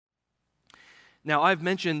Now, I've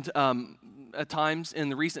mentioned at times in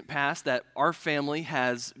the recent past that our family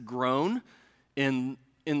has grown in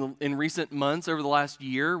recent months. Over the last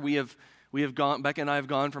year, we have gone. Becca and I have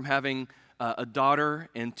gone from having a daughter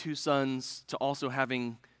and two sons to also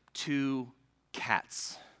having two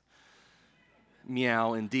cats.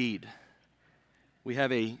 Meow, indeed. We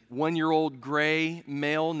have a 1-year-old gray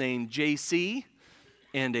male named JC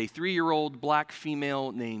and a 3-year-old black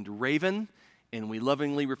female named Raven, and we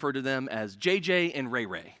lovingly refer to them as JJ and Ray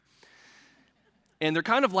Ray. And they're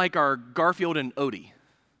kind of like our Garfield and Odie,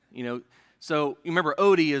 So you remember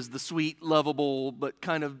Odie is the sweet, lovable, but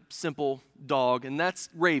kind of simple dog, and that's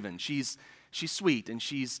Raven. She's sweet, and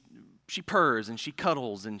she purrs and she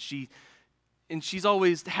cuddles and she's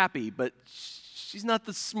always happy, but she's not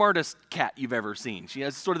the smartest cat you've ever seen. She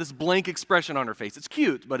has sort of this blank expression on her face. It's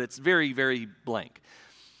cute, but it's very, very blank.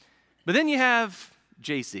 But then you have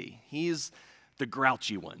JC. He's the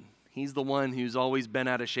grouchy one. He's the one who's always been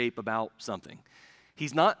out of shape about something.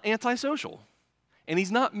 He's not antisocial, and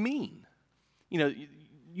he's not mean.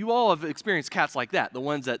 You all have experienced cats like that, the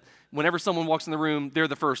ones that whenever someone walks in the room, they're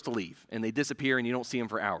the first to leave, and they disappear, and you don't see them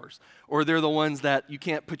for hours. Or they're the ones that you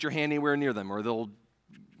can't put your hand anywhere near them, or they'll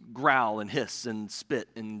growl and hiss and spit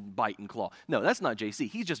and bite and claw. No, that's not JC.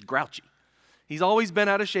 He's just grouchy. He's always been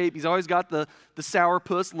out of shape. He's always got the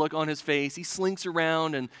sourpuss look on his face. He slinks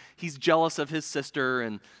around, and he's jealous of his sister,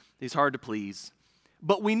 and he's hard to please.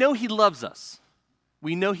 But we know he loves us.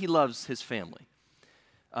 We know he loves his family.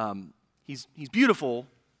 He's beautiful,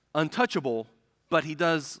 untouchable, but he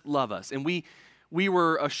does love us. And we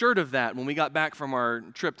were assured of that when we got back from our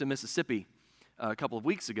trip to Mississippi a couple of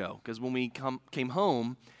weeks ago, because when we came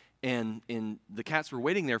home and the cats were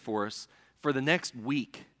waiting there for us, for the next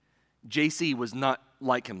week, JC was not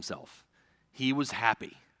like himself. He was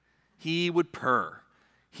happy. He would purr.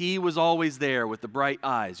 He was always there with the bright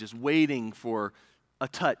eyes, just waiting for a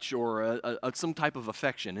touch or some type of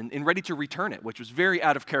affection and ready to return it, which was very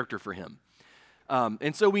out of character for him.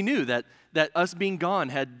 And so we knew that us being gone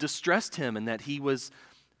had distressed him, and that he was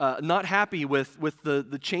not happy with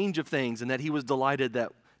the change of things, and that he was delighted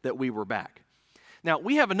that we were back. Now,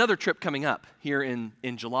 we have another trip coming up here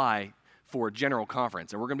in July for General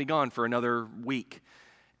Conference, and we're going to be gone for another week.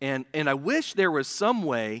 And I wish there was some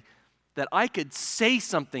way that I could say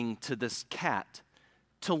something to this cat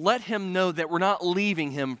to let him know that we're not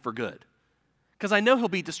leaving him for good, because I know he'll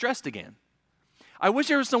be distressed again. I wish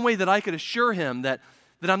there was some way that I could assure him that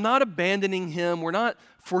I'm not abandoning him, we're not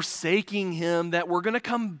forsaking him, that we're going to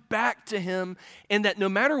come back to him, and that no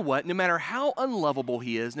matter what, no matter how unlovable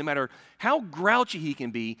he is, no matter how grouchy he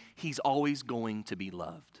can be, he's always going to be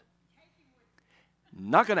loved.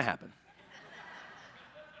 Not going to happen.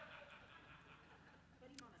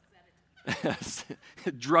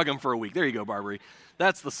 Drug him for a week. There you go, Barbary.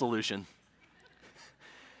 That's the solution.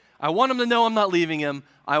 I want him to know I'm not leaving him.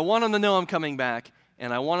 I want him to know I'm coming back.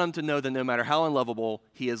 And I want him to know that no matter how unlovable,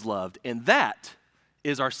 he is loved. And that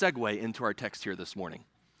is our segue into our text here this morning.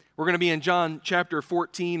 We're going to be in John chapter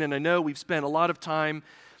 14. And I know we've spent a lot of time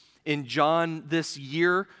in John this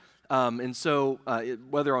year. And so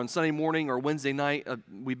whether on Sunday morning or Wednesday night,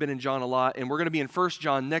 we've been in John a lot. And we're going to be in 1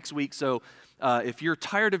 John next week. So if you're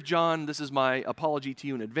tired of John, this is my apology to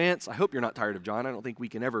you in advance. I hope you're not tired of John. I don't think we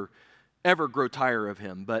can ever grow tired of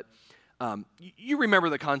him. But you remember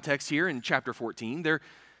the context here in chapter 14.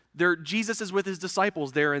 Jesus is with his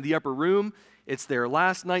disciples there in the upper room. It's their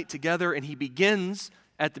last night together. And he begins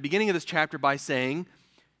at the beginning of this chapter by saying,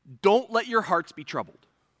 "Don't let your hearts be troubled."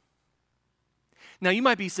 Now, you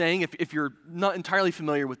might be saying, if you're not entirely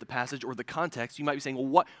familiar with the passage or the context, you might be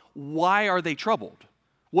saying, well, why are they troubled?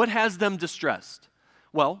 What has them distressed?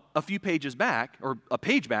 Well, a few pages back, or a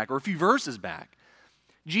page back, or a few verses back,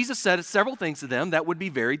 Jesus said several things to them that would be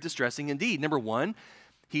very distressing indeed. Number one,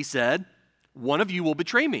 he said, "One of you will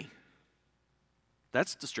betray me."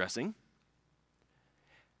 That's distressing.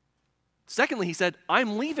 Secondly, he said,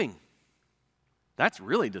 "I'm leaving." That's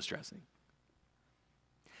really distressing.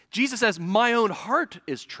 Jesus says, "My own heart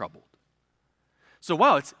is troubled." So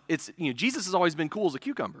wow, Jesus has always been cool as a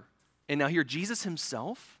cucumber. And now here, Jesus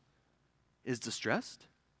himself is distressed.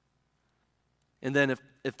 And then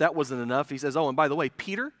if that wasn't enough, he says, "Oh, and by the way,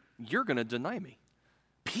 Peter, you're going to deny me."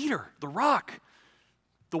 Peter, the rock,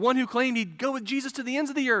 the one who claimed he'd go with Jesus to the ends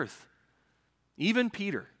of the earth. Even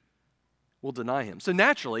Peter will deny him. So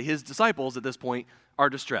naturally, his disciples at this point are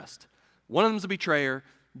distressed. One of them's a betrayer.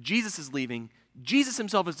 Jesus is leaving. Jesus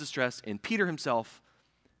himself is distressed, and Peter himself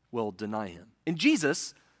will deny him. And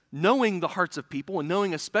Jesus, knowing the hearts of people and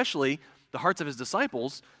knowing especially the hearts of his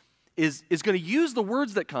disciples, is going to use the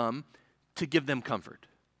words that come to give them comfort.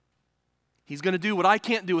 He's going to do what I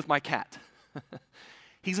can't do with my cat.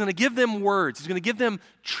 He's going to give them words. He's going to give them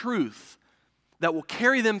truth that will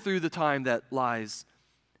carry them through the time that lies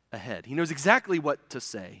ahead. He knows exactly what to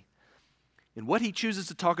say. And what he chooses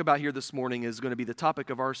to talk about here this morning is going to be the topic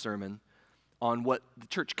of our sermon on what the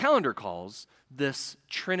church calendar calls this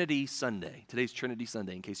Trinity Sunday. Today's Trinity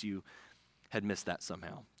Sunday, in case you had missed that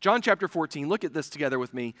somehow. John chapter 14, look at this together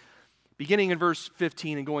with me, beginning in verse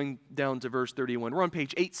 15 and going down to verse 31. We're on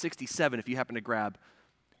page 867 if you happen to grab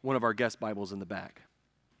one of our guest Bibles in the back.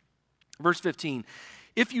 Verse 15,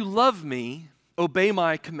 "If you love me, obey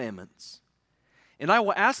my commandments, and I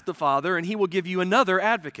will ask the Father, and he will give you another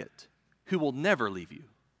advocate who will never leave you.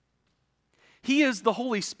 He is the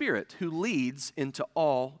Holy Spirit who leads into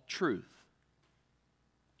all truth.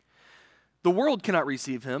 The world cannot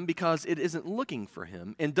receive him because it isn't looking for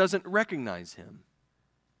him and doesn't recognize him.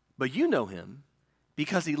 But you know him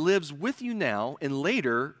because he lives with you now and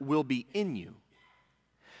later will be in you.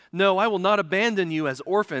 No, I will not abandon you as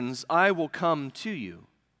orphans. I will come to you.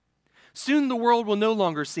 Soon the world will no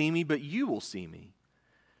longer see me, but you will see me.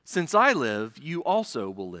 Since I live, you also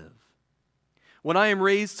will live. When I am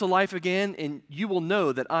raised to life again, and you will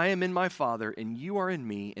know that I am in my Father, and you are in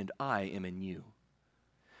me, and I am in you.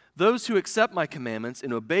 Those who accept my commandments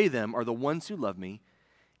and obey them are the ones who love me,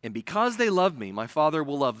 and because they love me, my Father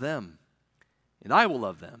will love them, and I will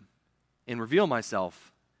love them, and reveal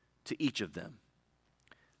myself to each of them."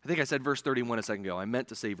 I think I said verse 31 a second ago. I meant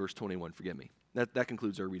to say verse 21, forgive me. That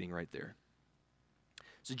concludes our reading right there.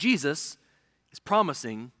 So Jesus is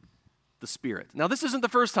promising the Spirit. Now, this isn't the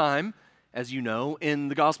first time, as you know, in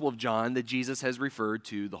the Gospel of John that Jesus has referred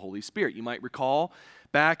to the Holy Spirit. You might recall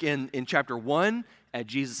back in chapter 1 at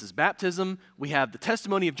Jesus' baptism, we have the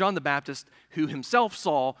testimony of John the Baptist, who himself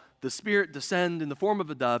saw the Spirit descend in the form of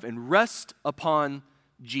a dove and rest upon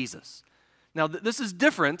Jesus. Now, this is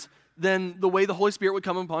different than the way the Holy Spirit would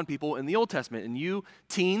come upon people in the Old Testament. And you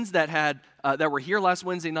teens that were here last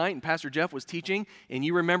Wednesday night and Pastor Jeff was teaching, and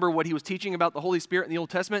you remember what he was teaching about the Holy Spirit in the Old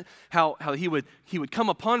Testament, how he would come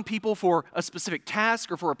upon people for a specific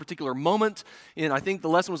task or for a particular moment. And I think the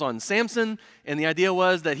lesson was on Samson, and the idea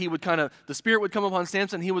was that the Spirit would come upon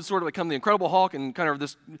Samson, he would sort of become the Incredible Hulk and kind of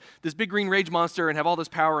this big green rage monster and have all this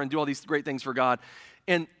power and do all these great things for God.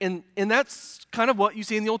 And that's kind of what you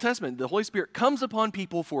see in the Old Testament. The Holy Spirit comes upon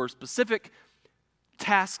people for specific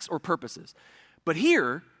tasks or purposes. But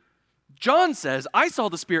here, John says, I saw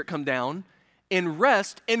the Spirit come down and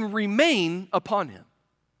rest and remain upon him.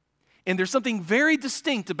 And there's something very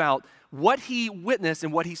distinct about what he witnessed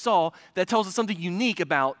and what he saw that tells us something unique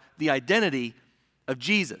about the identity of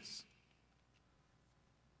Jesus.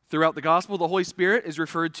 Throughout the gospel, the Holy Spirit is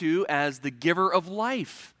referred to as the giver of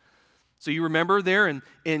life. So you remember there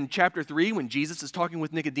in chapter 3 when Jesus is talking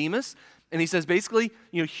with Nicodemus, and he says basically,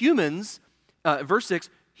 humans, verse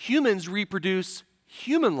 6, humans reproduce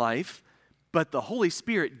human life, but the Holy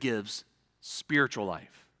Spirit gives spiritual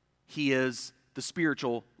life. He is the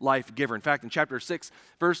spiritual life giver. In fact, in chapter 6,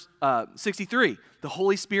 verse 63, the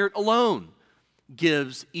Holy Spirit alone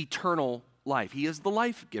gives eternal life. He is the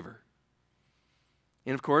life giver.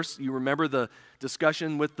 And of course, you remember the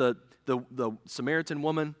discussion with the Samaritan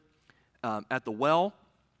woman at the well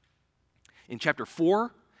in chapter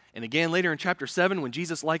 4, and again later in chapter 7 when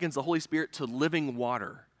Jesus likens the Holy Spirit to living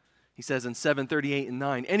water. He says in 7:38 and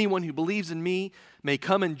 9, "Anyone who believes in me may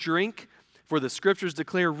come and drink, for the scriptures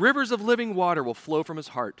declare rivers of living water will flow from his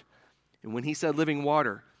heart." And when he said living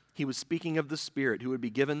water, he was speaking of the Spirit who would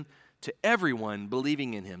be given to everyone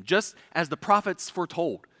believing in him, just as the prophets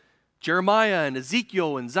foretold. Jeremiah and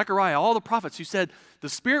Ezekiel and Zechariah, all the prophets who said the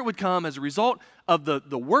Spirit would come as a result of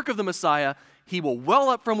the work of the Messiah. He will well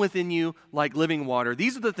up from within you like living water.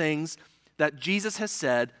 These are the things that Jesus has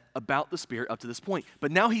said about the Spirit up to this point.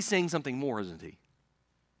 But now he's saying something more, isn't he?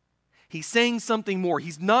 He's saying something more.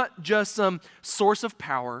 He's not just some source of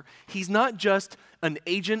power. He's not just an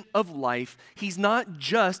agent of life. He's not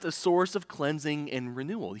just a source of cleansing and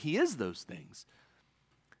renewal. He is those things.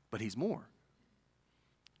 But he's more.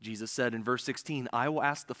 Jesus said in verse 16, "I will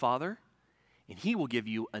ask the Father, and he will give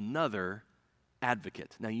you another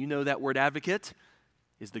advocate." Now, you know that word advocate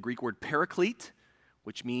is the Greek word paraclete,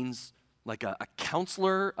 which means like a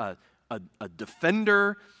counselor, a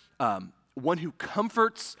defender, one who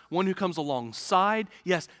comforts, one who comes alongside.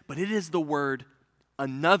 Yes, but it is the word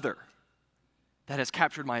another that has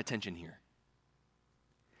captured my attention here.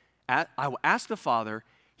 I will ask the Father,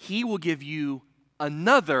 he will give you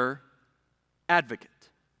another advocate.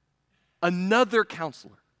 Another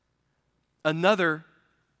counselor, another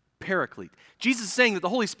paraclete. Jesus is saying that the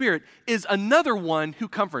Holy Spirit is another one who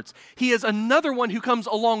comforts. He is another one who comes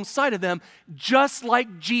alongside of them just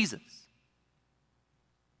like Jesus.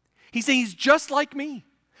 He's saying he's just like me.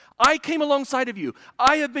 I came alongside of you.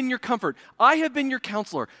 I have been your comfort. I have been your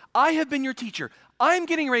counselor. I have been your teacher. I'm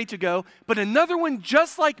getting ready to go, but another one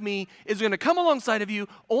just like me is going to come alongside of you,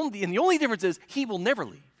 and the only difference is he will never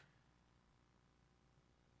leave.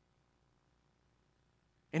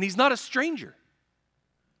 And he's not a stranger.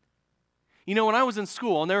 You know, when I was in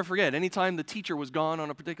school, I'll never forget, anytime the teacher was gone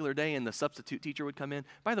on a particular day and the substitute teacher would come in.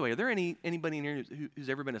 By the way, are there anybody in here who's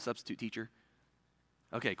ever been a substitute teacher?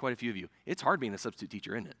 Okay, quite a few of you. It's hard being a substitute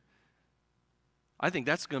teacher, isn't it? I think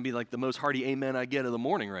that's going to be like the most hearty amen I get of the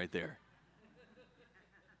morning right there.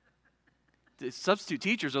 The substitute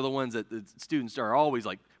teachers are the ones that the students are always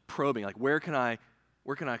like probing, like where can I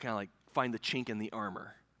kind of like find the chink in the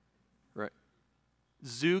armor, right?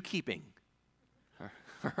 Zookeeping,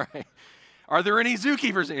 all right? Are there any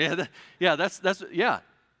zookeepers? Yeah, that's.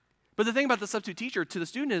 But the thing about the substitute teacher to the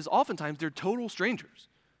student is oftentimes they're total strangers.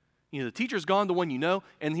 You know, the teacher's gone, the one you know,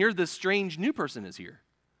 and here this strange new person is here.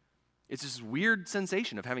 It's this weird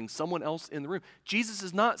sensation of having someone else in the room. Jesus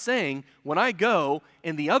is not saying, when I go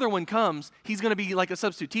and the other one comes, he's going to be like a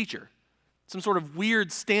substitute teacher. Some sort of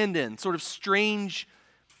weird stand-in, sort of strange,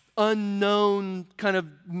 unknown, kind of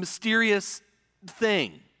mysterious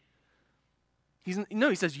thing.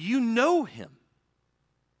 He says, you know him.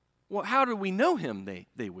 Well, how do we know him,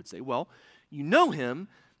 they would say? Well, you know him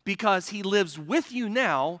because he lives with you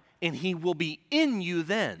now and he will be in you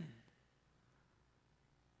then.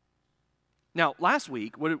 Now, last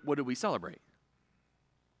week, what did we celebrate?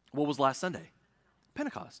 What was last Sunday?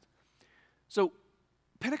 Pentecost. So,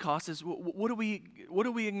 Pentecost is, what do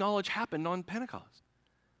we acknowledge happened on Pentecost?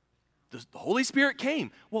 The Holy Spirit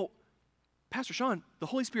came. Well, Pastor Sean, the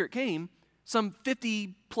Holy Spirit came some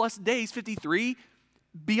 50 plus days, 53,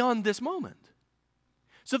 beyond this moment.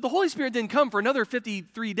 So if the Holy Spirit didn't come for another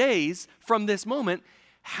 53 days from this moment,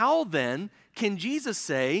 how then can Jesus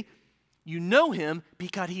say, you know him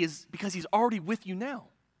because he's already with you now?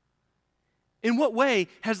 In what way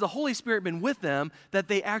has the Holy Spirit been with them that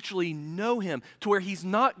they actually know him to where he's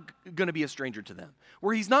not going to be a stranger to them,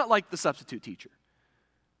 where he's not like the substitute teacher,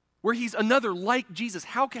 where he's another like Jesus?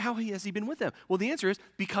 How has he been with them? Well, the answer is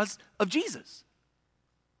because of Jesus.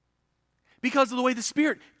 Because of the way the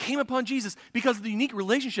Spirit came upon Jesus, because of the unique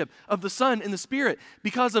relationship of the Son and the Spirit,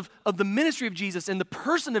 because of the ministry of Jesus and the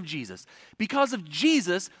person of Jesus. Because of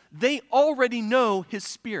Jesus, they already know his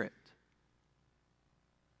Spirit.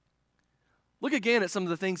 Look again at some of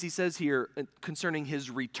the things he says here concerning his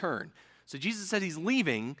return. So Jesus said he's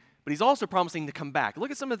leaving, but he's also promising to come back. Look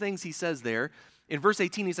at some of the things he says there. In verse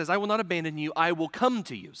 18, he says, I will not abandon you, I will come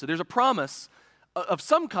to you. So there's a promise of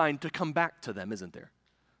some kind to come back to them, isn't there?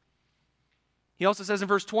 He also says in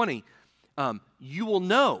verse 20, you will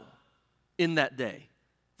know in that day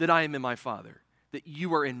that I am in my Father, that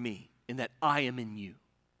you are in me, and that I am in you.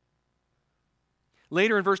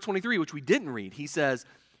 Later in verse 23, which we didn't read, he says,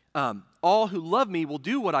 all who love me will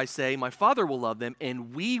do what I say, my Father will love them,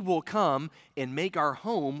 and we will come and make our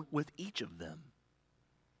home with each of them.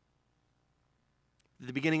 At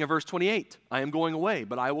the beginning of verse 28, I am going away,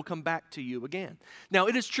 but I will come back to you again. Now,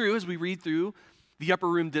 it is true, as we read through the upper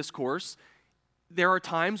room discourse, there are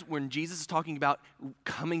times when Jesus is talking about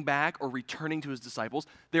coming back or returning to his disciples.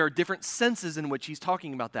 There are different senses in which he's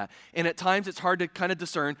talking about that. And at times it's hard to kind of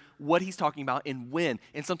discern what he's talking about and when.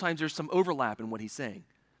 And sometimes there's some overlap in what he's saying.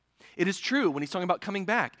 It is true when he's talking about coming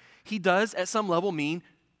back, he does at some level mean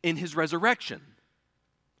in his resurrection.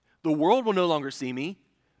 The world will no longer see me,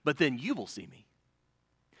 but then you will see me.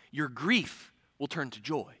 Your grief will turn to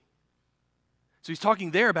joy. So he's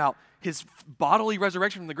talking there about his bodily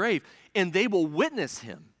resurrection from the grave, and they will witness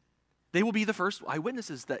him. They will be the first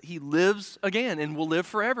eyewitnesses that he lives again and will live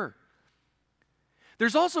forever.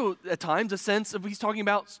 There's also at times a sense of he's talking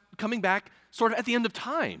about coming back sort of at the end of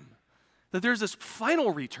time, that there's this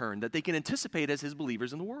final return that they can anticipate as his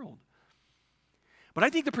believers in the world. But I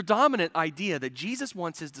think the predominant idea that Jesus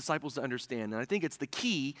wants his disciples to understand, and I think it's the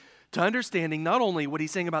key to understanding not only what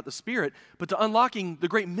he's saying about the Spirit, but to unlocking the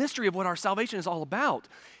great mystery of what our salvation is all about,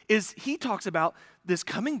 is he talks about this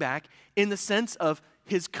coming back in the sense of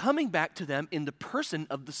his coming back to them in the person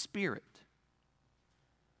of the Spirit.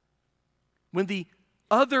 When the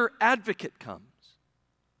other advocate comes,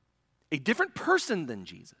 a different person than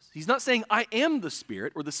Jesus. He's not saying, I am the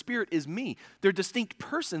Spirit, or the Spirit is me. They're distinct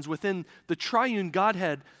persons within the triune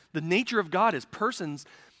Godhead. The nature of God is persons.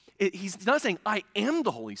 He's not saying, I am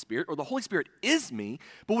the Holy Spirit, or the Holy Spirit is me.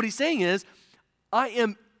 But what he's saying is, I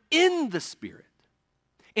am in the Spirit,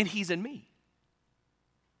 and he's in me.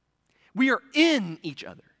 We are in each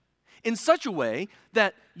other in such a way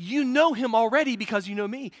that you know him already because you know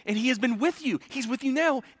me, and he has been with you. He's with you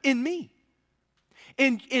now in me.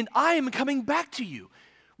 And I am coming back to you.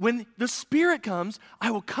 When the Spirit comes,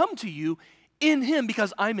 I will come to you in him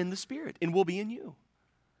because I'm in the Spirit and will be in you.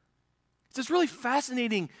 It's this really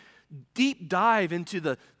fascinating deep dive into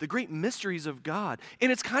the great mysteries of God.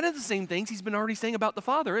 And it's kind of the same things he's been already saying about the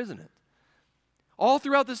Father, isn't it? All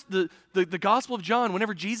throughout the Gospel of John,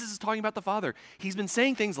 whenever Jesus is talking about the Father, he's been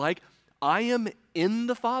saying things like, I am in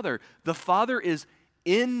the Father. The Father is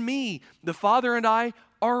in me. The Father and I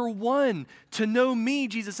are one. To know me,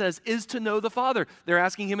 Jesus says, is to know the Father. They're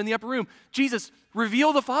asking him in the upper room, Jesus,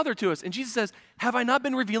 reveal the Father to us. And Jesus says, have I not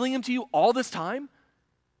been revealing him to you all this time?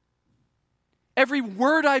 Every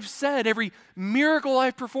word I've said, every miracle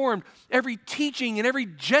I've performed, every teaching and every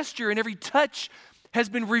gesture and every touch has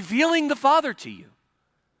been revealing the Father to you.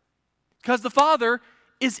 Because the Father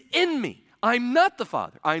is in me. I'm not the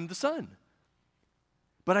Father, I'm the Son.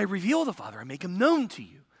 But I reveal the Father, I make him known to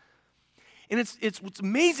you. And it's what's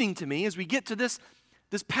amazing to me as we get to this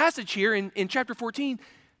passage here in chapter 14,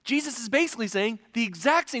 Jesus is basically saying the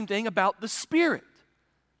exact same thing about the Spirit.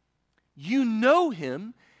 You know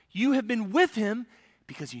him, you have been with him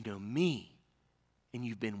because you know me and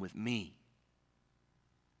you've been with me.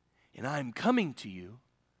 And I'm coming to you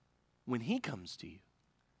when he comes to you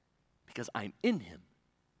because I'm in him.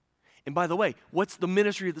 And by the way, what's the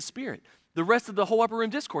ministry of the Spirit? The rest of the whole upper room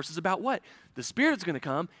discourse is about what? The Spirit's going to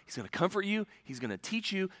come, he's going to comfort you, he's going to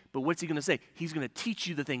teach you, but what's he going to say? He's going to teach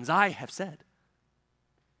you the things I have said.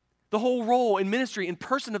 The whole role in ministry and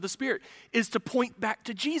person of the Spirit is to point back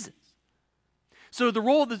to Jesus. So the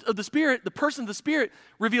role of the Spirit, the person of the Spirit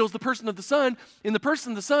reveals the person of the Son, and the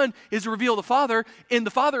person of the Son is to reveal the Father, and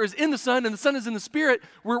the Father is in the Son, and the Son is in the Spirit.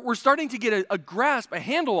 We're starting to get a grasp, a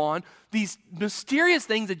handle on these mysterious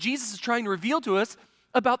things that Jesus is trying to reveal to us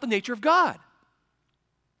about the nature of God.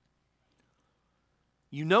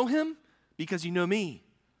 You know him because you know me.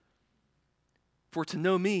 For to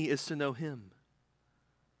know me is to know him.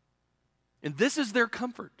 And this is their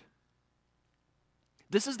comfort.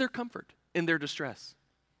 This is their comfort in their distress.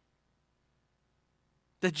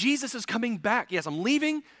 That Jesus is coming back. Yes, I'm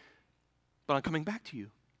leaving, but I'm coming back to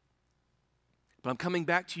you. But I'm coming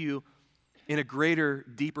back to you in a greater,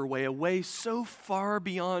 deeper way, a way so far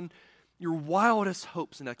beyond your wildest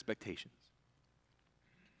hopes and expectations.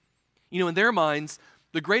 You know, in their minds,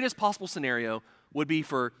 the greatest possible scenario would be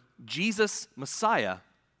for Jesus, Messiah,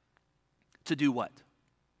 to do what?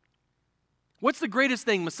 What's the greatest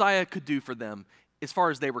thing Messiah could do for them as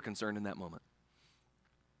far as they were concerned in that moment?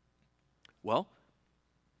 Well,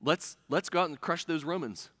 let's go out and crush those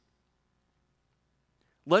Romans.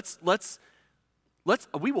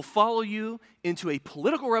 We will follow you into a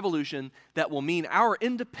political revolution that will mean our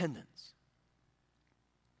independence.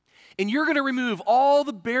 And you're going to remove all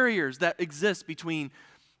the barriers that exist between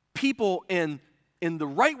people and the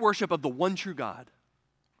right worship of the one true God.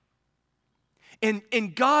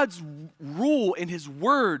 And God's rule and his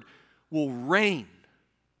word will reign.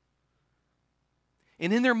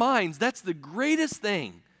 And in their minds, that's the greatest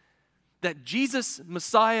thing that Jesus,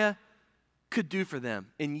 Messiah, could do for them.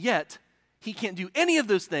 And yet, he can't do any of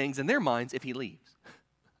those things in their minds if he leaves.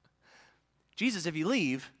 Jesus, if you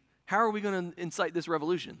leave, how are we going to incite this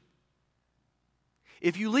revolution?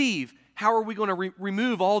 If you leave, how are we going to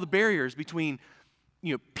remove all the barriers between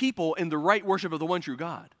people and the right worship of the one true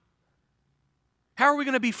God? How are we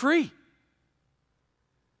going to be free?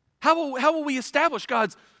 How will we establish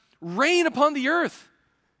God's reign upon the earth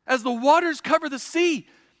as the waters cover the sea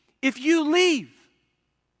if you leave?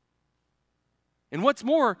 And what's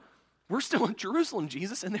more, we're still in Jerusalem,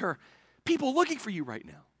 Jesus, and there are people looking for you right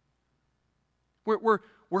now.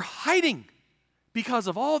 We're hiding because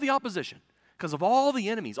of all the opposition, because of all the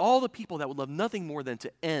enemies, all the people that would love nothing more than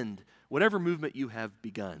to end whatever movement you have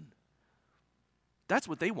begun. That's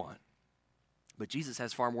what they want. But Jesus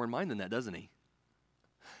has far more in mind than that, doesn't he?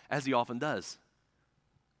 As he often does.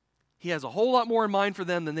 He has a whole lot more in mind for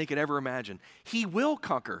them than they could ever imagine. He will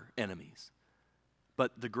conquer enemies,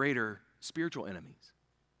 but the greater spiritual enemies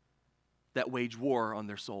that wage war on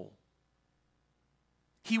their soul.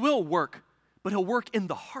 He will work, but he'll work in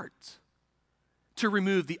the heart to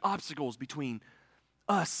remove the obstacles between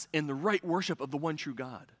us and the right worship of the one true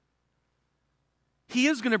God. He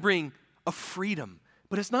is going to bring a freedom,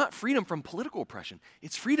 but it's not freedom from political oppression.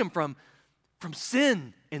 It's freedom from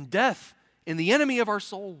sin and death and the enemy of our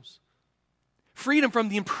souls. Freedom from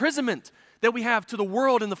the imprisonment that we have to the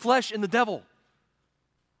world and the flesh and the devil.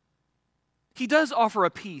 He does offer a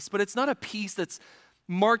peace, but it's not a peace that's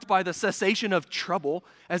marked by the cessation of trouble,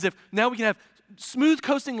 as if now we can have smooth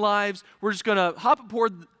coasting lives. We're just going to hop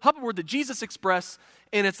aboard the Jesus Express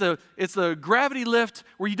and it's the gravity lift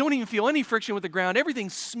where you don't even feel any friction with the ground.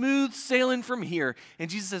 Everything's smooth sailing from here. And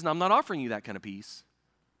Jesus says, no, I'm not offering you that kind of peace.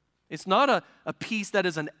 It's not a peace that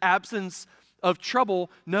is an absence of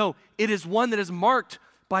trouble. No, it is one that is marked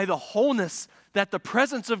by the wholeness that the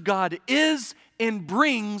presence of God is and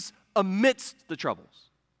brings amidst the troubles.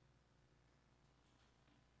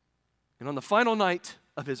 And on the final night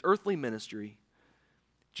of his earthly ministry,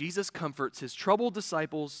 Jesus comforts his troubled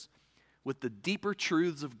disciples with the deeper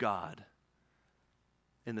truths of God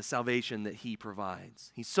and the salvation that he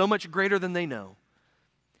provides. He's so much greater than they know,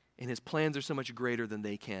 and his plans are so much greater than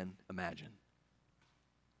they can imagine.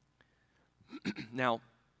 Now,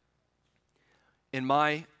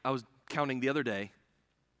 I was counting the other day.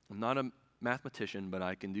 I'm not a mathematician, but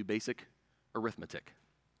I can do basic arithmetic.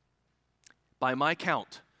 By my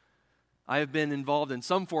count, I have been involved in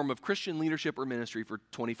some form of Christian leadership or ministry for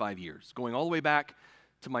 25 years, going all the way back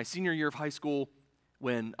to my senior year of high school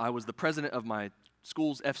when I was the president of my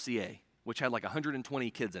school's FCA, which had like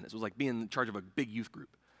 120 kids in it. So it was like being in charge of a big youth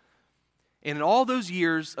group. And in all those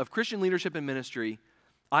years of Christian leadership and ministry,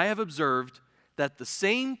 I have observed that the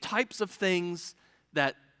same types of things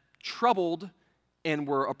that troubled and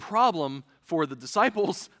were a problem for the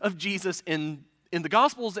disciples of Jesus in the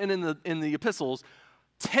Gospels and in the epistles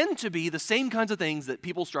tend to be the same kinds of things that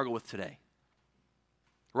people struggle with today.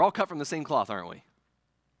 We're all cut from the same cloth, aren't we?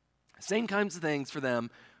 The same kinds of things for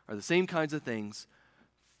them are the same kinds of things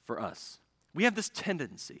for us. We have this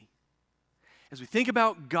tendency, as we think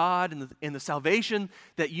about God and the salvation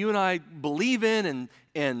that you and I believe in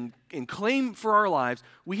and claim for our lives,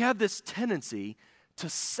 we have this tendency to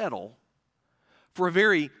settle for a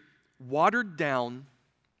very watered down,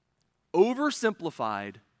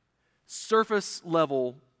 oversimplified, surface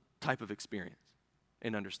level type of experience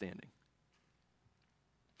and understanding.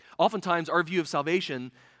 Oftentimes, our view of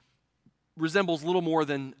salvation resembles little more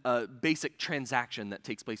than a basic transaction that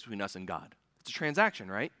takes place between us and God. It's a transaction,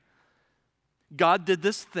 right? God did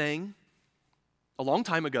this thing a long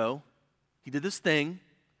time ago. He did this thing,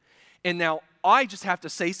 and now I just have to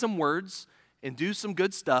say some words and do some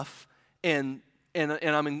good stuff, and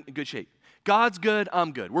I'm in good shape. God's good,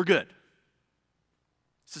 I'm good. We're good.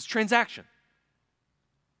 It's this transaction.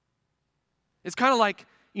 It's kind of like,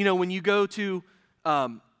 when you go to,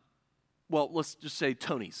 let's just say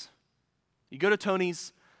Tony's. You go to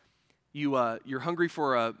Tony's, you're hungry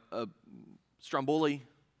for a stromboli,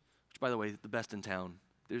 which, by the way, is the best in town.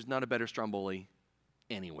 There's not a better stromboli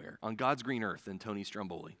anywhere on God's green earth than Tony's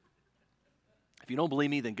stromboli. If you don't believe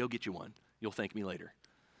me, then go get you one. You'll thank me later.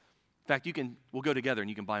 In fact, we'll go together and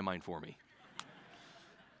you can buy mine for me.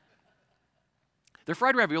 Their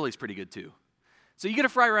fried ravioli is pretty good too. So you get a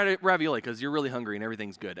fried ravioli because you're really hungry and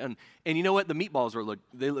everything's good. And you know what? The meatballs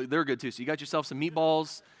they're good too. So you got yourself some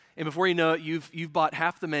meatballs, and before you know it, you've bought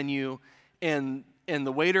half the menu, and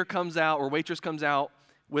the waiter comes out or waitress comes out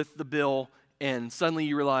with the bill, and suddenly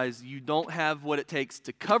you realize you don't have what it takes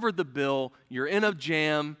to cover the bill. You're in a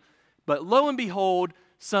jam, but lo and behold,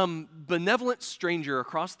 some benevolent stranger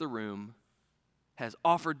across the room has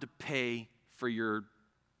offered to pay for your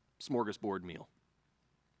smorgasbord meal.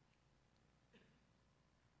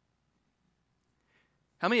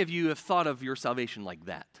 How many of you have thought of your salvation like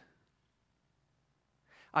that?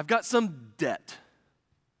 I've got some debt,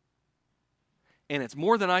 and it's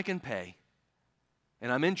more than I can pay,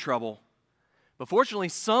 and I'm in trouble. But fortunately,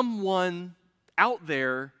 someone out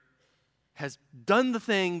there has done the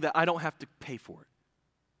thing that I don't have to pay for it.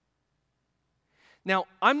 Now,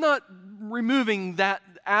 I'm not removing that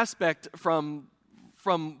aspect from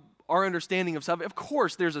our understanding of salvation. Of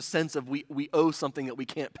course, there's a sense of we owe something that we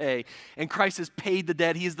can't pay, and Christ has paid the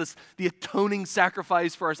debt. He is the atoning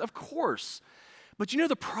sacrifice for us. Of course. But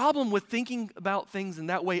the problem with thinking about things in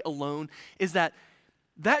that way alone is that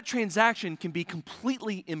transaction can be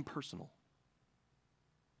completely impersonal.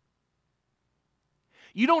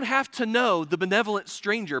 You don't have to know the benevolent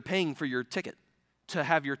stranger paying for your ticket to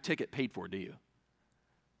have your ticket paid for, do you?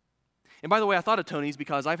 And by the way, I thought of Tony's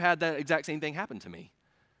because I've had that exact same thing happen to me,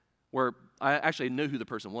 where I actually knew who the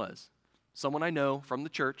person was. Someone I know from the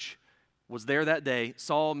church was there that day,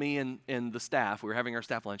 saw me and the staff. We were having our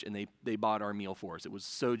staff lunch, and they bought our meal for us. It was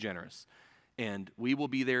so generous. And we will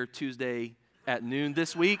be there Tuesday at noon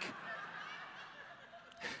this week.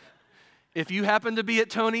 If you happen to be at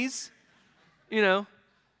Tony's,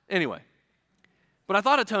 anyway. But I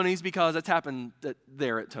thought of Tony's because it's happened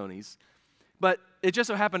there at Tony's. But it just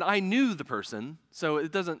so happened I knew the person, so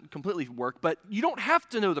it doesn't completely work. But you don't have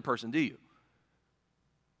to know the person, do you?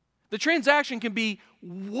 The transaction can be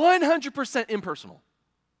 100% impersonal.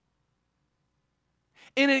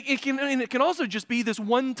 And it can also just be this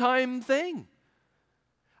one-time thing.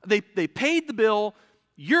 They paid the bill.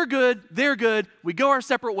 You're good. They're good. We go our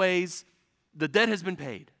separate ways. The debt has been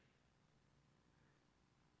paid.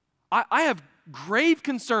 I have grave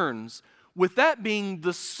concerns with that being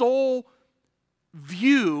the sole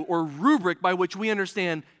view or rubric by which we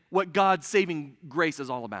understand what God's saving grace is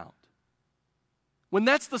all about. When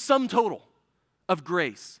that's the sum total of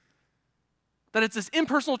grace, that it's this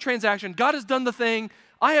impersonal transaction, God has done the thing,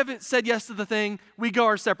 I haven't said yes to the thing, we go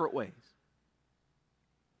our separate ways.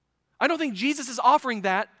 I don't think Jesus is offering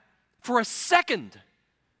that for a second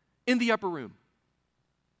in the upper room.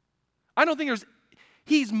 I don't think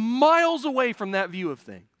he's miles away from that view of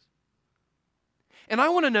things. And I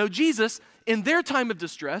want to know Jesus, in their time of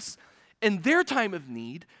distress, in their time of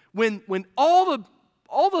need, when all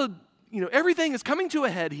the everything is coming to a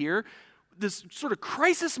head here, this sort of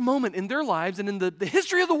crisis moment in their lives and in the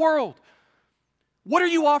history of the world, what are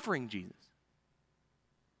you offering, Jesus?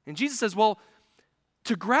 And Jesus says, well,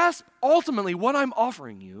 to grasp ultimately what I'm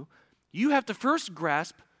offering you, you have to first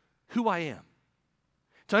grasp who I am.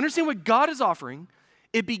 To understand what God is offering,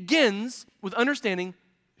 it begins with understanding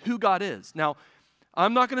who God is. Now,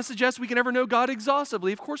 I'm not going to suggest we can ever know God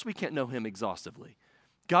exhaustively. Of course we can't know him exhaustively.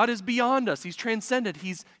 God is beyond us. He's transcendent.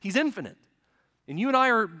 He's infinite. And you and I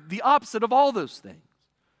are the opposite of all those things.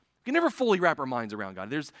 We can never fully wrap our minds around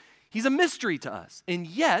God. He's a mystery to us. And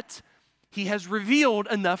yet, he has revealed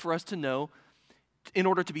enough for us to know in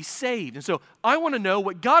order to be saved. And so I want to know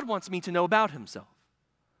what God wants me to know about himself.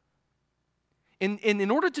 And in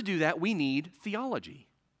order to do that, we need theology.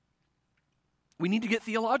 We need to get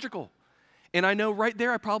theological. And I know right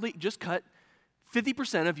there I probably just cut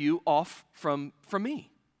 50% of you off from me.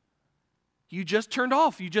 You just turned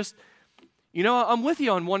off. I'm with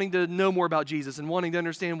you on wanting to know more about Jesus and wanting to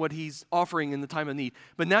understand what he's offering in the time of need.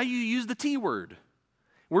 But now you use the T word.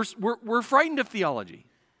 We're frightened of theology.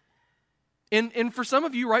 And for some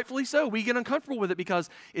of you, rightfully so, we get uncomfortable with it because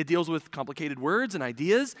it deals with complicated words and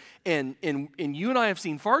ideas. And you and I have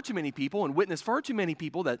seen far too many people and witnessed far too many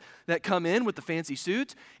people that come in with the fancy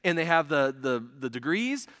suit and they have the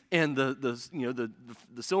degrees and the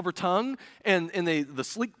silver tongue and the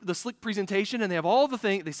slick presentation and they have all the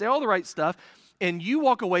things, they say all the right stuff, and you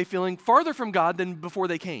walk away feeling farther from God than before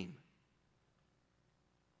they came.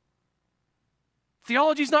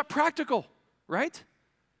 Theology is not practical, right?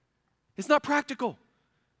 It's not practical.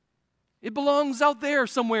 It belongs out there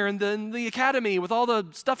somewhere in the academy with all the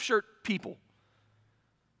stuffed shirt people.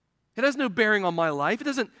 It has no bearing on my life. It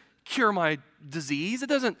doesn't cure my disease. It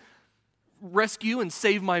doesn't rescue and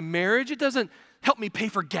save my marriage. It doesn't help me pay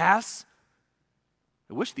for gas.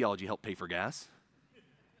 I wish theology helped pay for gas.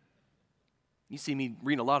 You see me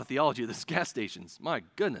reading a lot of theology at these gas stations. My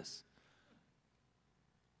goodness.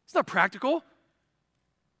 It's not practical.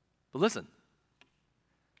 But listen.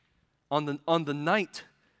 On the night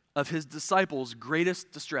of his disciples'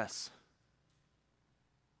 greatest distress,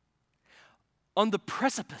 on the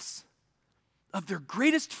precipice of their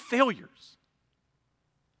greatest failures,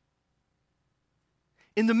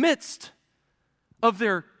 in the midst of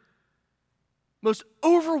their most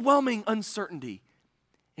overwhelming uncertainty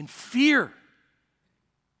and fear,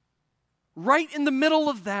 right in the middle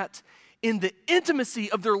of that, in the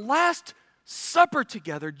intimacy of their last supper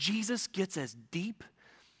together, Jesus gets as deep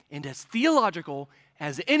and as theological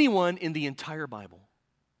as anyone in the entire Bible.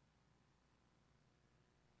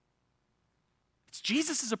 It's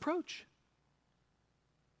Jesus' approach.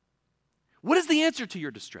 What is the answer to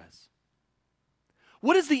your distress?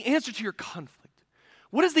 What is the answer to your conflict?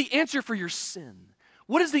 What is the answer for your sin?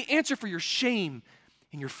 What is the answer for your shame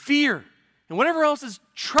and your fear and whatever else is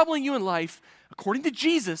troubling you in life? According to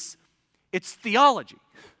Jesus, it's theology.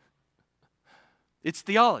 It's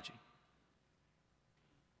theology.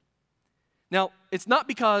 Now, it's not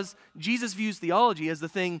because Jesus views theology as the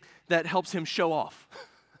thing that helps him show off.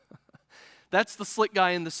 That's the slick guy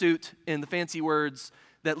in the suit and the fancy words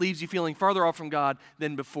that leaves you feeling farther off from God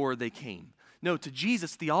than before they came. No, to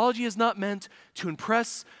Jesus, theology is not meant to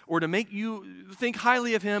impress or to make you think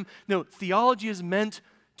highly of him. No, theology is meant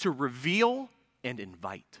to reveal and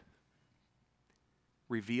invite.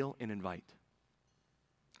 Reveal and invite.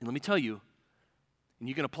 And let me tell you, and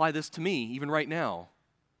you can apply this to me even right now,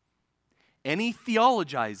 any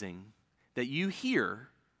theologizing that you hear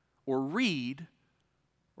or read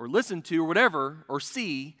or listen to or whatever or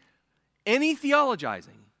see, any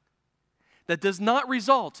theologizing that does not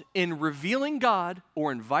result in revealing God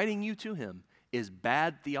or inviting you to him is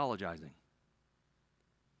bad theologizing.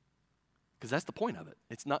 Because that's the point of it.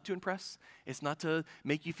 It's not to impress. It's not to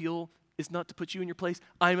make you feel, it's not to put you in your place.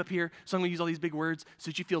 I'm up here, so I'm going to use all these big words so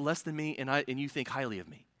that you feel less than me and you think highly of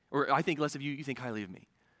me. Or I think less of you, you think highly of me.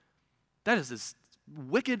 That is as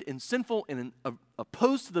wicked and sinful and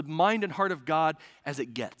opposed to the mind and heart of God as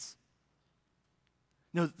it gets.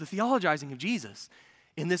 No, the theologizing of Jesus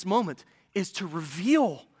in this moment is to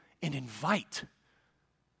reveal and invite,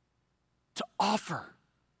 to offer,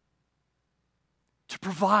 to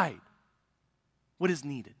provide what is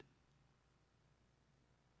needed.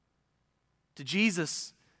 To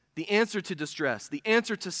Jesus, the answer to distress, the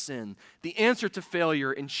answer to sin, the answer to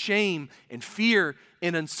failure and shame and fear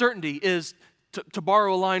and uncertainty is, to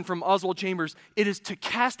borrow a line from Oswald Chambers, it is to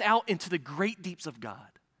cast out into the great deeps of God.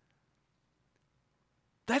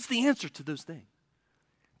 That's the answer to those things.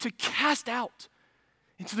 To cast out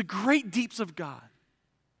into the great deeps of God.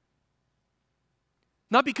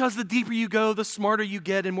 Not because the deeper you go, the smarter you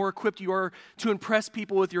get and more equipped you are to impress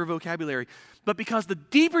people with your vocabulary, but because the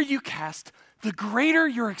deeper you cast, the greater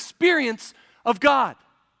your experience of God.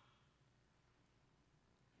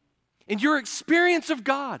 And your experience of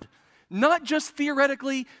God, not just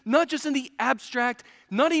theoretically, not just in the abstract,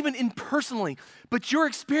 not even impersonally, but your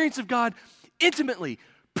experience of God intimately,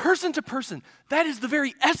 person to person, that is the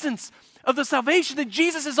very essence of the salvation that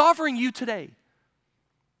Jesus is offering you today.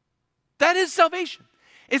 That is salvation.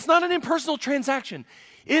 It's not an impersonal transaction.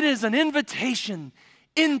 It is an invitation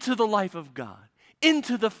into the life of God,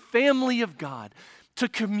 into the family of God, to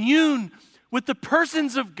commune with the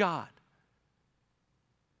persons of God.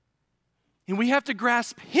 And we have to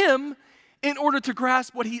grasp Him in order to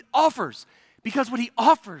grasp what He offers, because what He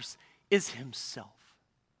offers is Himself.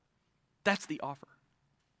 That's the offer.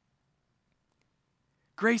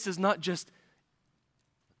 Grace is not just,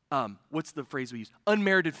 what's the phrase we use?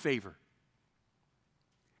 Unmerited favor.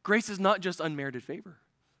 Grace is not just unmerited favor.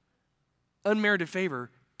 Unmerited favor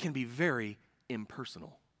can be very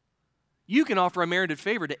impersonal. You can offer a merited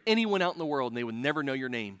favor to anyone out in the world and they would never know your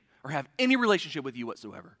name or have any relationship with you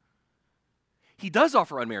whatsoever. He does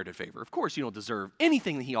offer unmerited favor. Of course, you don't deserve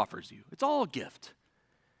anything that He offers you. It's all a gift.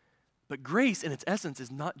 But grace in its essence is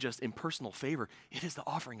not just impersonal favor. It is the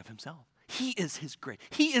offering of Himself. He is His grace.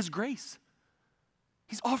 He is grace.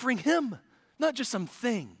 He's offering Him, not just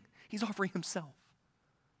something. He's offering Himself.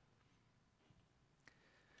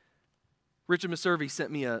 Richard Meservey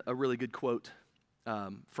sent me a really good quote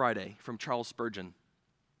Friday from Charles Spurgeon.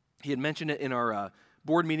 He had mentioned it in our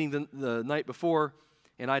board meeting the night before,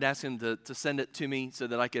 and I'd asked him to send it to me so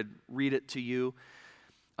that I could read it to you.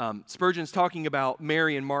 Spurgeon's talking about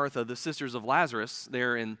Mary and Martha, the sisters of Lazarus,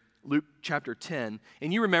 there in Luke chapter 10.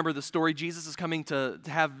 And you remember the story, Jesus is coming to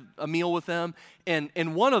have a meal with them,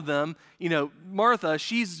 and one of them, Martha,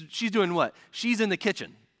 she's doing what? She's in the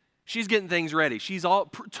kitchen. She's getting things ready. She's all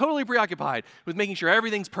totally preoccupied with making sure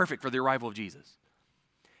everything's perfect for the arrival of Jesus.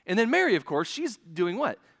 And then Mary, of course, she's doing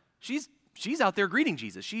what? She's out there greeting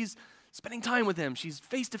Jesus. She's spending time with Him. She's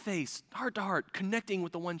face to face, heart to heart, connecting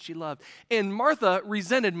with the one she loved. And Martha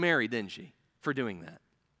resented Mary, didn't she, for doing that?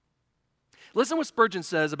 Listen what Spurgeon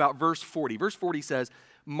says about verse 40. Verse 40 says,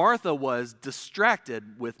 Martha was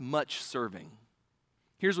distracted with much serving.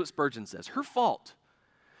 Here's what Spurgeon says. Her fault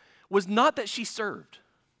was not that she served.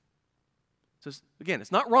 So again,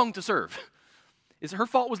 it's not wrong to serve. Her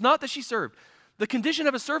fault was not that she served. The condition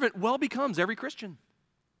of a servant well becomes every Christian.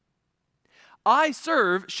 I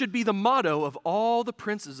serve should be the motto of all the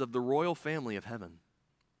princes of the royal family of heaven.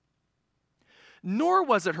 Nor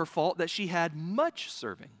was it her fault that she had much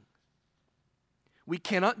serving. We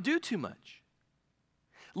cannot do too much.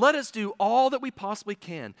 Let us do all that we possibly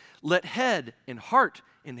can. Let head and heart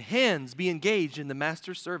and hands be engaged in the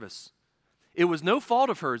Master's service. It was no fault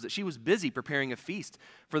of hers that she was busy preparing a feast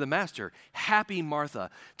for the Master. Happy Martha,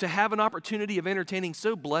 to have an opportunity of entertaining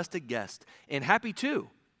so blessed a guest, and happy too,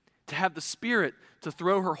 to have the Spirit to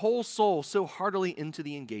throw her whole soul so heartily into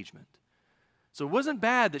the engagement. So it wasn't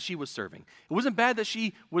bad that she was serving. It wasn't bad that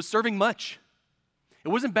she was serving much. It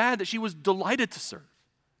wasn't bad that she was delighted to serve.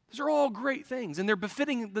 These are all great things, and they're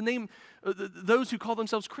befitting the name of those who call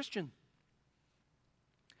themselves Christian.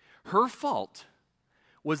 Her fault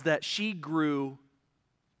was that she grew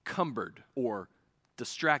cumbered or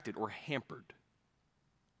distracted or hampered.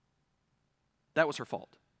 That was her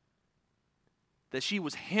fault. That she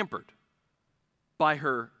was hampered by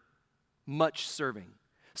her much serving,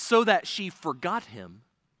 so that she forgot Him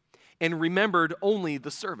and remembered only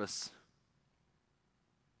the service.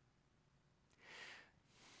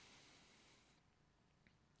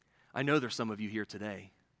 I know there's some of you here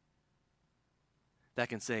today that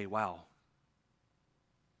can say, wow,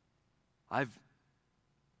 I've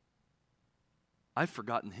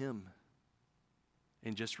forgotten Him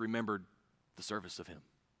and just remembered the service of Him.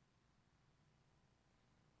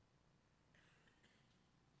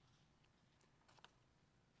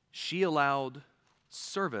 She allowed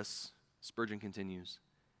service Spurgeon continues,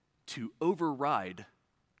 to override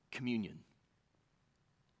communion.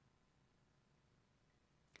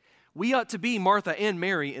 We ought to be Martha and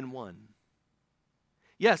Mary in one.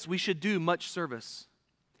 Yes, we should do much service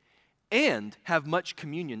and have much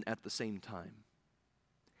communion at the same time.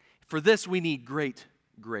 For this we need great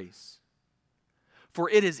grace. For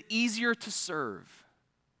it is easier to serve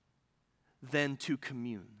than to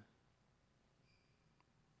commune.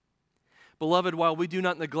 Beloved, while we do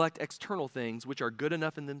not neglect external things which are good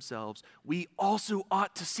enough in themselves, we also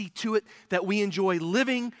ought to see to it that we enjoy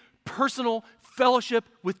living personal fellowship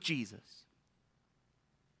with Jesus.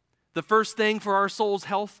 The first thing for our soul's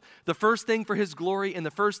health, the first thing for His glory, and the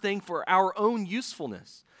first thing for our own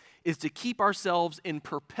usefulness is to keep ourselves in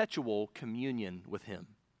perpetual communion with Him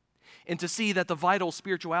and to see that the vital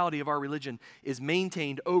spirituality of our religion is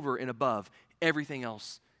maintained over and above everything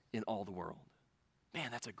else in all the world. Man,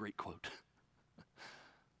 that's a great quote.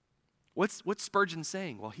 What's Spurgeon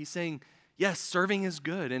saying? Well, he's saying, yes, serving is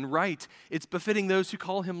good and right. It's befitting those who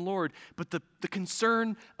call Him Lord. But the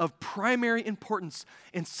concern of primary importance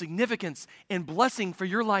and significance and blessing for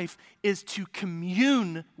your life is to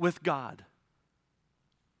commune with God.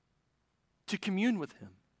 To commune with Him.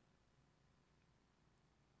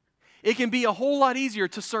 It can be a whole lot easier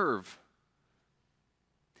to serve.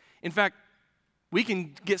 In fact, we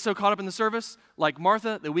can get so caught up in the service, like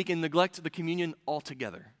Martha, that we can neglect the communion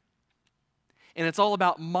altogether. And it's all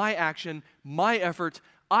about my action, my effort.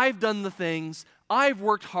 I've done the things. I've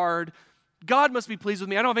worked hard. God must be pleased with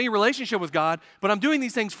me. I don't have any relationship with God, but I'm doing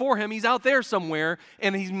these things for Him. He's out there somewhere,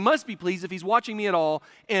 and He must be pleased if He's watching me at all,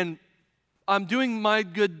 and I'm doing my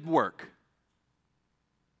good work.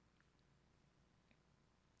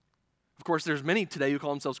 Of course, there's many today who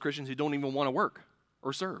call themselves Christians who don't even want to work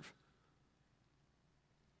or serve.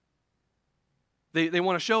 They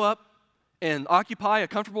want to show up and occupy a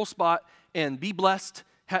comfortable spot and be blessed,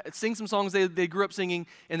 sing some songs they grew up singing,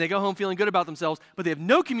 and they go home feeling good about themselves, but they have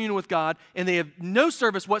no communion with God, and they have no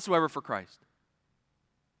service whatsoever for Christ.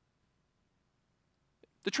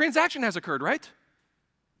 The transaction has occurred, right?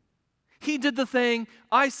 He did the thing,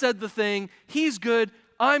 I said the thing, He's good,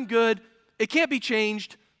 I'm good, it can't be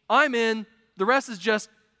changed, I'm in, the rest is just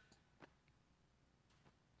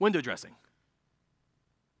window dressing.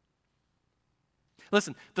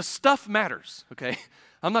 Listen, the stuff matters, okay?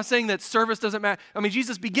 I'm not saying that service doesn't matter. I mean,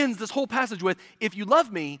 Jesus begins this whole passage with, if you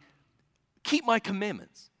love me, keep my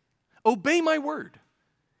commandments. Obey my word.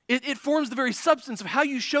 It forms the very substance of how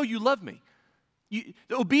you show you love me. The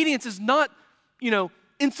obedience is not,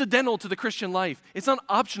 incidental to the Christian life. It's not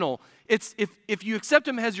optional. It's if you accept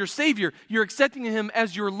Him as your Savior, you're accepting Him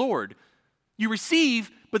as your Lord. You receive,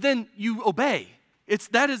 but then you obey.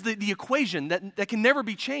 That is the equation that can never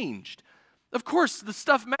be changed. Of course, the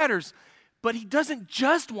stuff matters, but He doesn't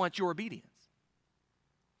just want your obedience.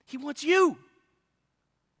 He wants you.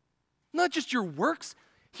 Not just your works.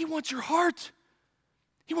 He wants your heart.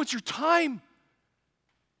 He wants your time.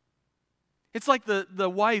 It's like the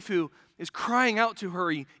wife who is crying out to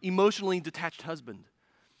her emotionally detached husband.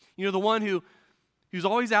 The one who's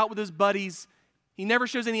always out with his buddies. He never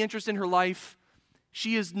shows any interest in her life.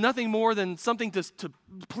 She is nothing more than something to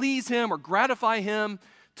please him or gratify him,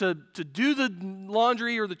 to do the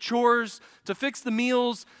laundry or the chores, to fix the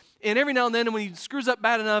meals. And every now and then when he screws up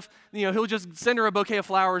bad enough, he'll just send her a bouquet of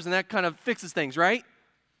flowers and that kind of fixes things, right?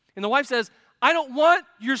 And the wife says, I don't want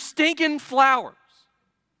your stinking flowers.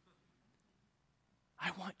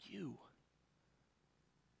 I want you.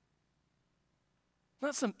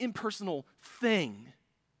 Not some impersonal thing.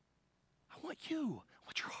 I want you. I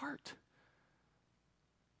want your heart.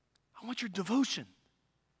 I want your devotion.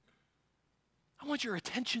 I want your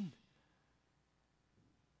attention.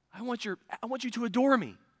 I want you to adore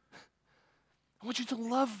me. I want you to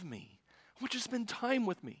love me. I want you to spend time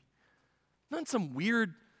with me. Not in some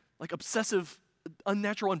weird, obsessive,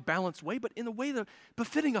 unnatural, unbalanced way, but in a way that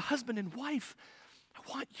befitting a husband and wife.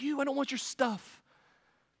 I want you. I don't want your stuff.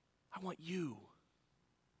 I want you.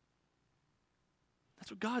 That's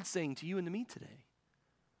what God's saying to you and to me today.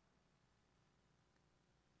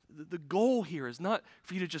 The goal here is not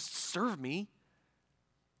for you to just serve me,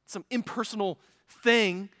 some impersonal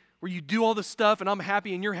thing where you do all this stuff and I'm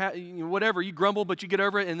happy and you're happy, whatever, you grumble but you get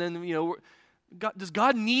over it, and then, does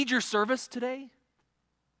God need your service today?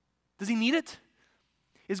 Does He need it?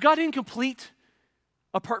 Is God incomplete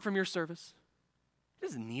apart from your service? He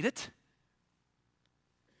doesn't need it.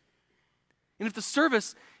 And if the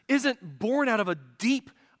service isn't born out of a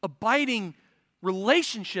deep, abiding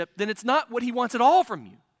relationship, then it's not what He wants at all from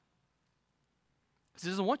you. Because He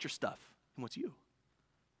doesn't want your stuff. He wants you.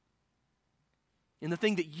 And the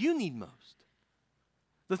thing that you need most,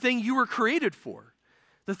 the thing you were created for,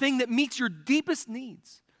 the thing that meets your deepest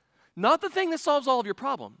needs, not the thing that solves all of your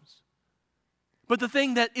problems, but the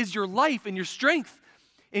thing that is your life and your strength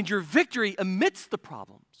and your victory amidst the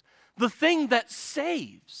problems. The thing that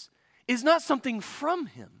saves is not something from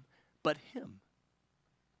him, but him.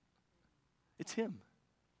 It's him.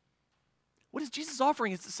 What is Jesus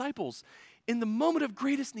offering his disciples? In the moment of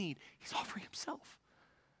greatest need, he's offering himself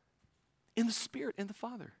in the Spirit and the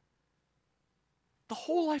Father. The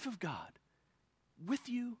whole life of God with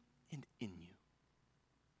you and in you.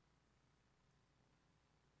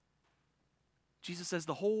 Jesus says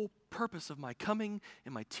the whole purpose of my coming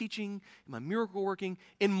and my teaching and my miracle working,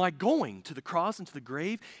 in my going to the cross and to the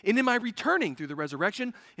grave, and in my returning through the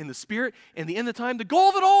resurrection in the Spirit and the end of time, the goal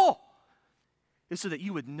of it all is so that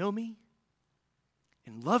you would know me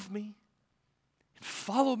and love me and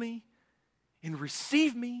follow me and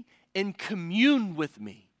receive me and commune with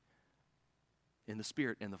me in the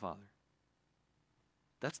Spirit and the Father.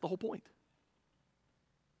 That's the whole point.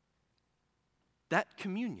 That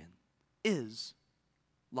communion is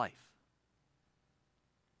life.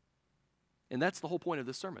 And that's the whole point of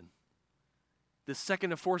this sermon. This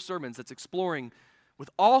second of 4 sermons that's exploring with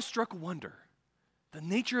awestruck wonder the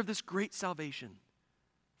nature of this great salvation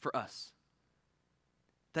for us.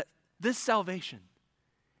 That this salvation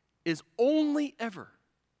is only ever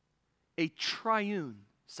a triune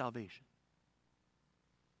salvation.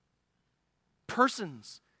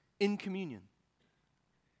 Persons in communion.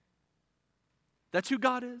 That's who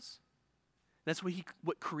God is. That's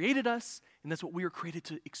what created us, and that's what we are created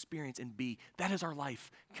to experience and be. That is our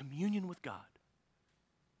life, communion with God.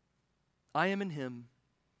 I am in him,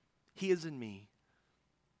 he is in me,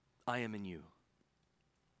 I am in you.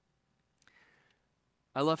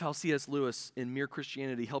 I love how C.S. Lewis in Mere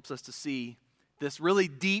Christianity helps us to see this really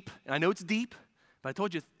deep, and I know it's deep, but I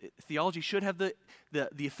told you theology should have the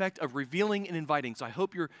effect of revealing and inviting. So I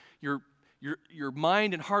hope your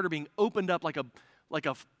mind and heart are being opened up like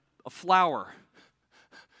a flower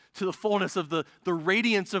to the fullness of the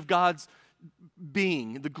radiance of God's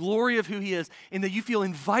being, the glory of who he is, and that you feel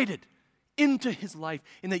invited into his life,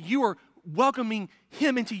 and that you are welcoming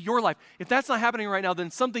him into your life. If that's not happening right now,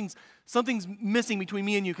 then something's missing between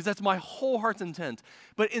me and you, because that's my whole heart's intent.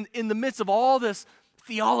 But in the midst of all this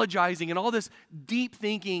theologizing and all this deep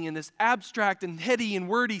thinking and this abstract and heady and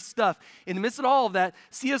wordy stuff, in the midst of all of that,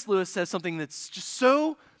 C.S. Lewis says something that's just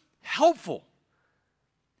so helpful.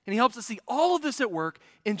 And he helps us see all of this at work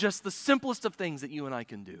in just the simplest of things that you and I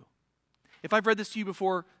can do. If I've read this to you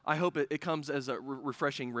before, I hope it comes as a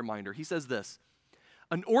refreshing reminder. He says this: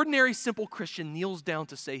 an ordinary simple Christian kneels down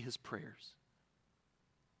to say his prayers.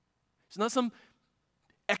 It's not some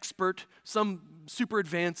expert, some super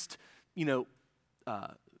advanced,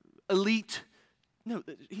 elite. No,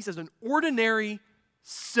 he says an ordinary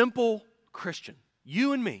simple Christian,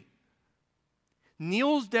 you and me,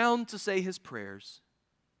 kneels down to say his prayers.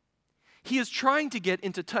 He is trying to get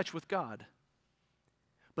into touch with God.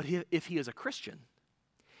 But if he is a Christian,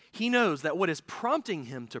 he knows that what is prompting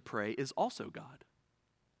him to pray is also God.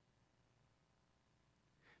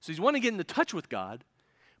 So he's wanting to get into touch with God,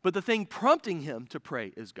 but the thing prompting him to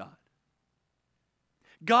pray is God.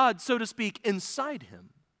 God, so to speak, inside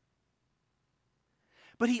him.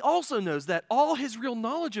 But he also knows that all his real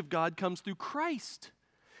knowledge of God comes through Christ,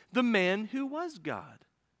 the man who was God.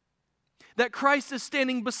 That Christ is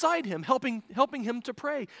standing beside him, helping him to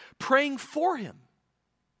pray, praying for him.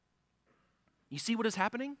 You see what is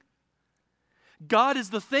happening? God is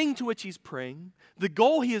the thing to which he's praying, the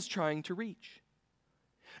goal he is trying to reach.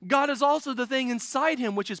 God is also the thing inside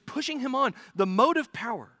him which is pushing him on, the motive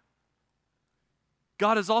power.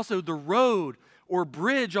 God is also the road or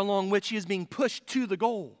bridge along which he is being pushed to the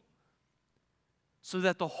goal. So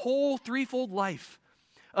that the whole threefold life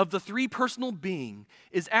of the three-personal being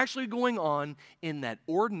is actually going on in that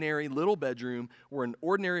ordinary little bedroom where an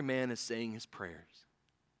ordinary man is saying his prayers.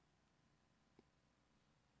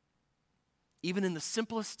 Even in the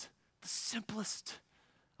simplest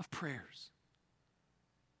of prayers,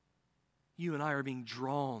 you and I are being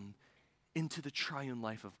drawn into the triune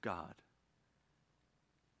life of God.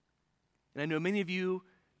 And I know many of you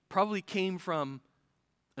probably came from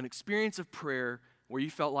an experience of prayer where you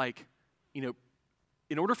felt like,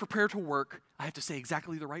 in order for prayer to work, I have to say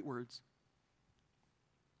exactly the right words.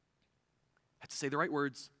 I have to say the right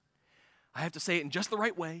words. I have to say it in just the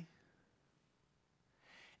right way.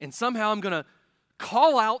 And somehow I'm going to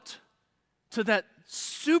call out to that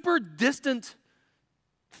super distant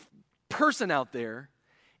person out there,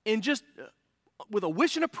 and just with a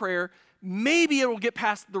wish and a prayer, maybe it will get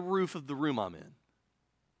past the roof of the room I'm in.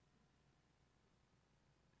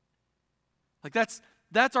 Like that's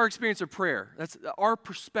That's our experience of prayer. That's our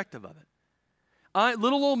perspective of it.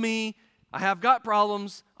 Little old me, I have got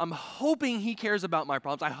problems. I'm hoping he cares about my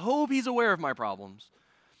problems. I hope he's aware of my problems.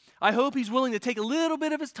 I hope he's willing to take a little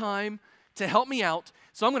bit of his time to help me out.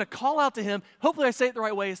 So I'm going to call out to him. Hopefully I say it the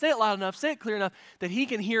right way, say it loud enough, say it clear enough that he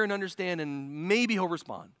can hear and understand, and maybe he'll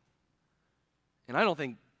respond. And I don't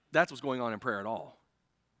think that's what's going on in prayer at all.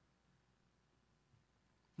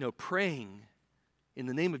 No, praying in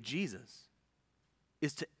the name of Jesus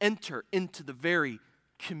is to enter into the very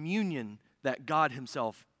communion that God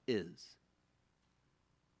himself is.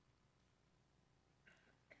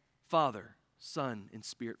 Father, Son, and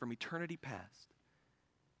Spirit from eternity past,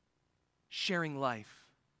 sharing life,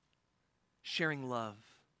 sharing love,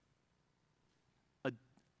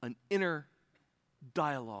 an inner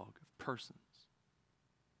dialogue of persons.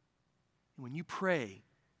 And when you pray,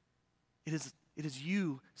 it is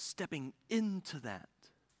you stepping into that,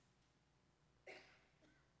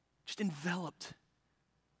 just enveloped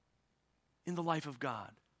in the life of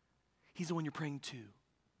God. He's the one you're praying to.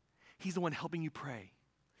 He's the one helping you pray.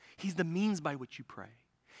 He's the means by which you pray.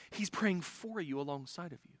 He's praying for you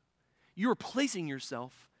alongside of you. You are placing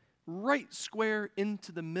yourself right square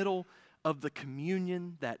into the middle of the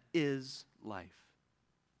communion that is life.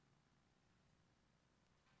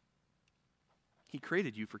 He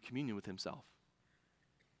created you for communion with himself.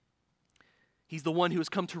 He's the one who has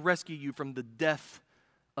come to rescue you from the death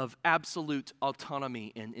of absolute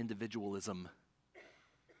autonomy and individualism.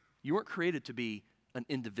 You weren't created to be an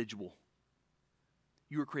individual.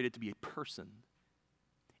 You were created to be a person.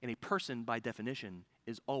 And a person, by definition,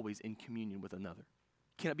 is always in communion with another.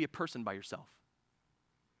 You cannot be a person by yourself.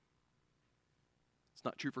 It's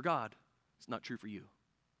not true for God. It's not true for you.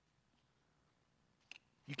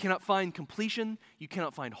 You cannot find completion. You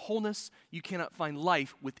cannot find wholeness. You cannot find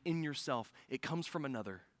life within yourself. It comes from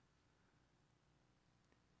another.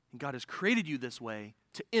 And God has created you this way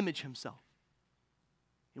to image himself.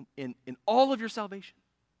 In all of your salvation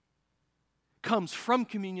comes from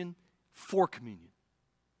communion for communion.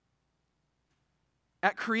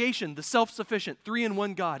 At creation, the self-sufficient,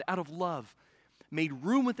 three-in-one God, out of love, made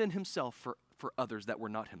room within himself for others that were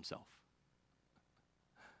not himself.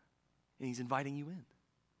 And he's inviting you in.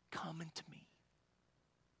 Come into me.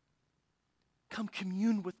 Come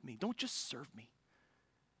commune with me. Don't just serve me.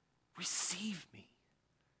 Receive me.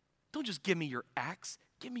 Don't just give me your acts.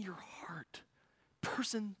 Give me your heart.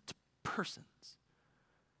 Person to persons.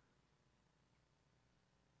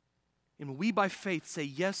 And when we by faith say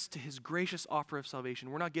yes to his gracious offer of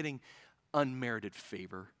salvation, we're not getting unmerited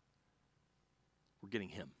favor. We're getting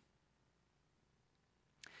him.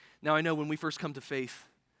 Now I know when we first come to faith,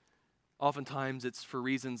 oftentimes it's for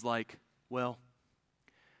reasons like, well,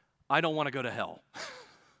 I don't want to go to hell.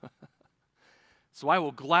 So I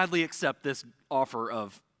will gladly accept this offer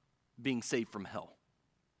of being saved from hell.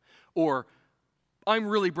 Or I'm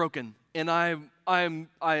really broken and I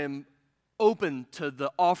am open to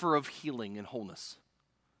the offer of healing and wholeness.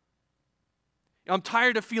 I'm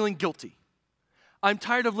tired of feeling guilty. I'm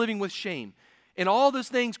tired of living with shame. And all those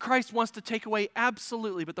things Christ wants to take away,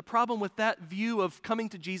 absolutely. But the problem with that view of coming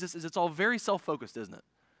to Jesus is it's all very self-focused, isn't it?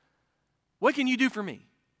 What can you do for me?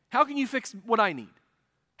 How can you fix what I need?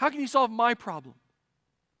 How can you solve my problem?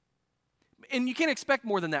 And you can't expect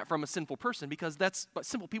more than that from a sinful person because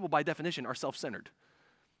sinful people by definition are self-centered.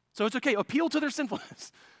 So it's okay, appeal to their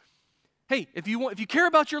sinfulness. Hey, if you care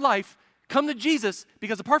about your life, come to Jesus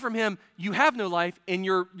because apart from him, you have no life and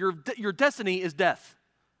your destiny is death.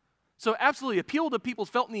 So absolutely appeal to people's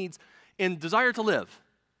felt needs and desire to live.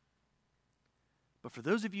 But for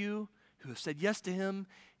those of you who have said yes to him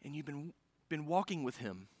and you've been walking with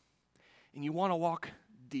him and you want to walk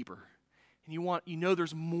deeper and you know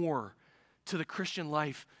there's more to the Christian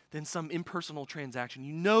life than some impersonal transaction.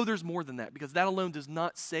 You know there's more than that because that alone does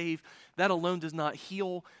not save. That alone does not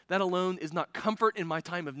heal. That alone is not comfort in my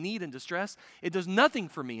time of need and distress. It does nothing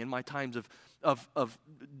for me in my times of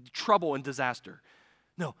trouble and disaster.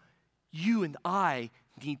 No, you and I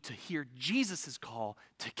need to hear Jesus' call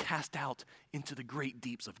to cast out into the great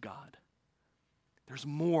deeps of God. There's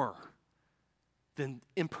more than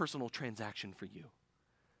impersonal transaction for you.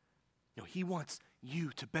 No, he wants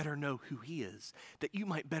you to better know who he is, that you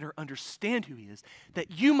might better understand who he is,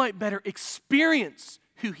 that you might better experience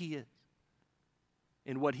who he is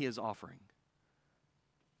and what he is offering.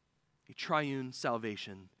 A triune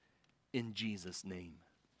salvation in Jesus' name.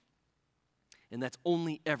 And that's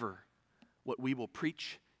only ever what we will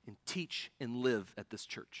preach and teach and live at this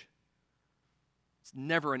church. It's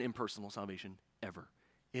never an impersonal salvation, ever.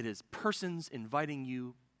 It is persons inviting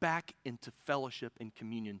you back into fellowship and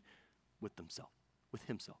communion with themselves, with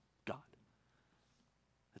himself, God.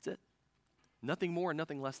 Nothing more and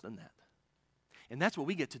nothing less than that. And that's what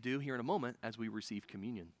we get to do here in a moment as we receive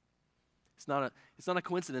communion. It's not a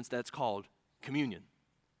coincidence that it's called communion.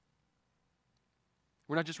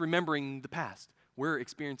 We're not just remembering the past. We're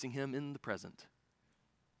experiencing him in the present.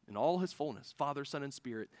 In all his fullness, Father, Son, and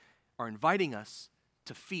Spirit are inviting us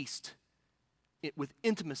to feast it with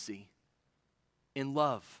intimacy and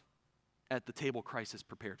love at the table Christ has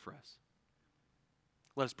prepared for us.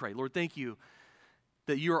 Let us pray. Lord, thank you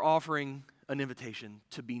that you are offering an invitation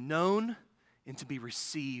to be known and to be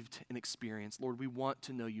received and experienced. Lord, we want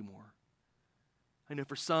to know you more. I know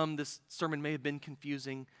for some this sermon may have been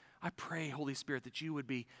confusing. I pray, Holy Spirit, that you would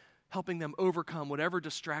be helping them overcome whatever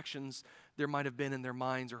distractions there might have been in their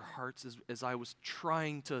minds or hearts as I was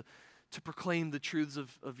trying to proclaim the truths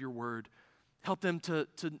of your word. Help them to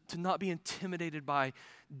not be intimidated by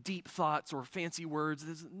deep thoughts or fancy words.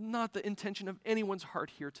 This is not the intention of anyone's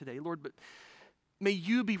heart here today, Lord, but may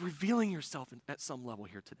you be revealing yourself at some level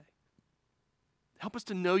here today. Help us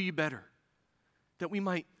to know you better, that we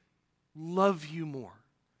might love you more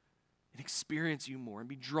and experience you more and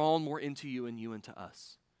be drawn more into you and you into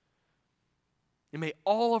us. And may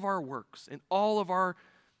all of our works and all of our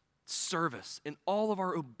service and all of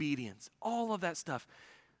our obedience, all of that stuff,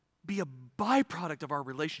 be a byproduct of our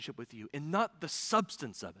relationship with you and not the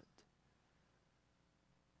substance of it.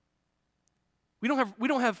 We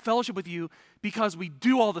don't have fellowship with you because we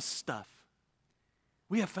do all the stuff.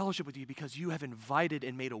 We have fellowship with you because you have invited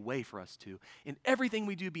and made a way for us to. And everything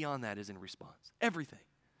we do beyond that is in response. Everything.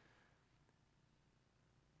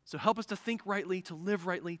 So help us to think rightly, to live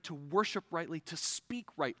rightly, to worship rightly, to speak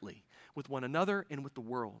rightly with one another and with the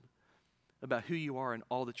world about who you are and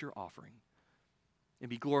all that you're offering. And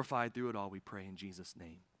be glorified through it all, we pray in Jesus'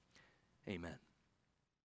 name. Amen.